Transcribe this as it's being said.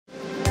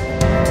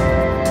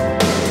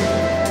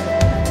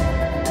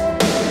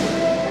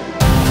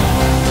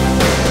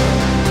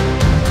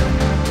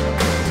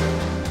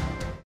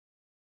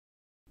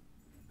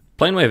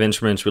PlaneWave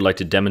Instruments would like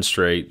to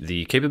demonstrate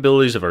the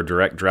capabilities of our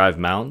direct drive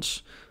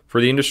mounts for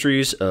the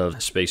industries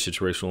of space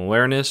situational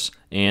awareness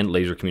and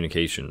laser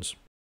communications.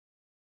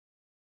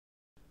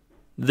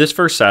 This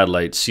first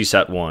satellite,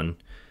 CSAT-1,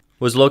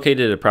 was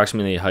located at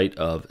approximately a height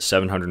of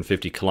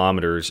 750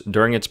 kilometers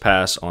during its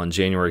pass on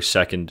January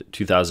 2nd,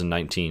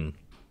 2019.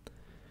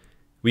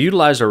 We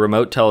utilized our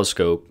remote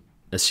telescope,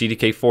 a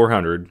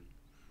CDK400,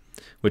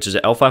 which is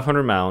an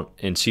L500 mount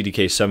and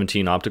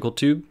CDK17 optical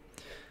tube,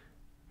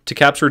 to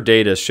capture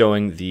data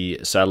showing the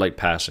satellite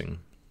passing.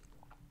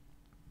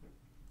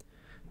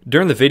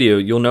 During the video,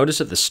 you'll notice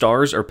that the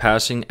stars are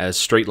passing as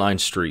straight line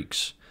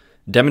streaks,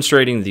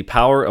 demonstrating the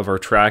power of our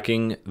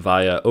tracking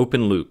via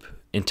open loop,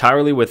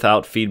 entirely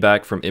without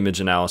feedback from image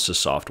analysis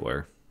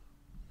software.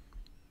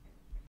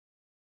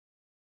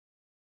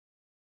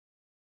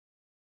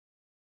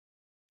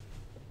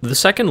 The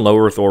second low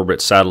Earth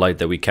orbit satellite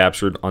that we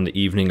captured on the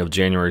evening of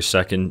January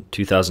 2nd,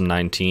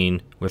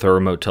 2019 with our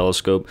remote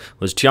telescope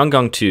was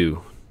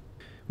Tiangong-2.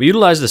 We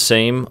utilized the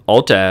same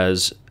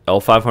Alt-Az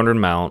L500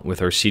 mount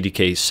with our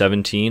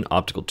CDK17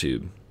 optical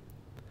tube.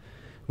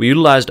 We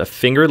utilized a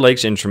Finger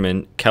Lakes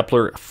Instrument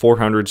Kepler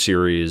 400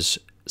 series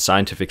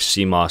scientific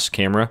CMOS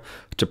camera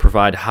to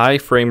provide high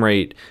frame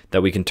rate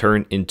that we can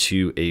turn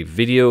into a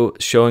video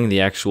showing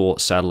the actual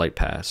satellite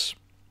pass.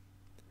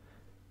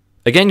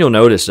 Again, you'll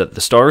notice that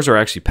the stars are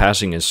actually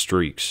passing as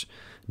streaks,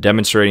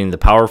 demonstrating the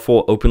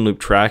powerful open loop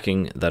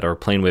tracking that our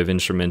PlaneWave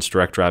Instruments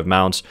direct drive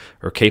mounts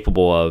are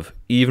capable of,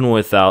 even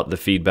without the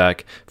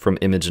feedback from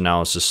image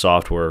analysis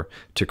software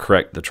to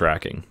correct the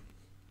tracking.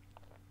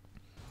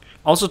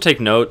 Also take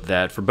note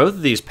that for both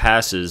of these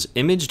passes,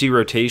 image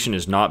derotation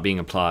is not being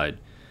applied,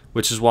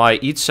 which is why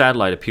each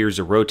satellite appears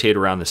to rotate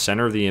around the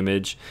center of the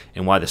image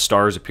and why the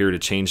stars appear to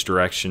change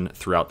direction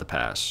throughout the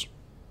pass.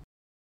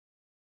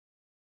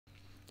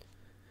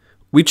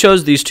 We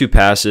chose these two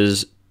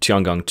passes,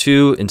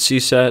 Tiangong-2 and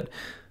CSAT,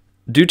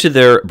 due to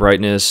their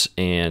brightness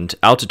and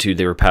altitude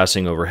they were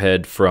passing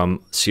overhead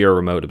from Sierra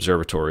remote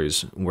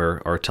observatories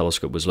where our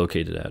telescope was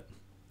located at.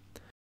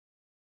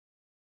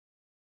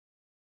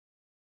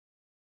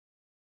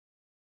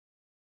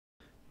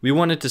 We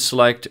wanted to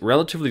select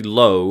relatively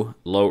low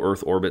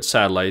Earth orbit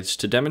satellites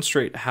to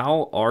demonstrate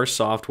how our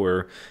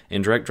software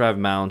and direct drive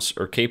mounts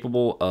are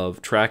capable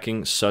of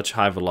tracking such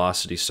high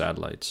velocity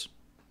satellites.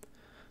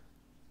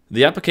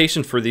 The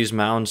application for these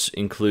mounts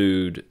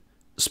include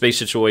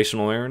space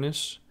situational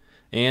awareness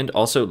and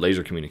also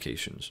laser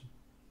communications.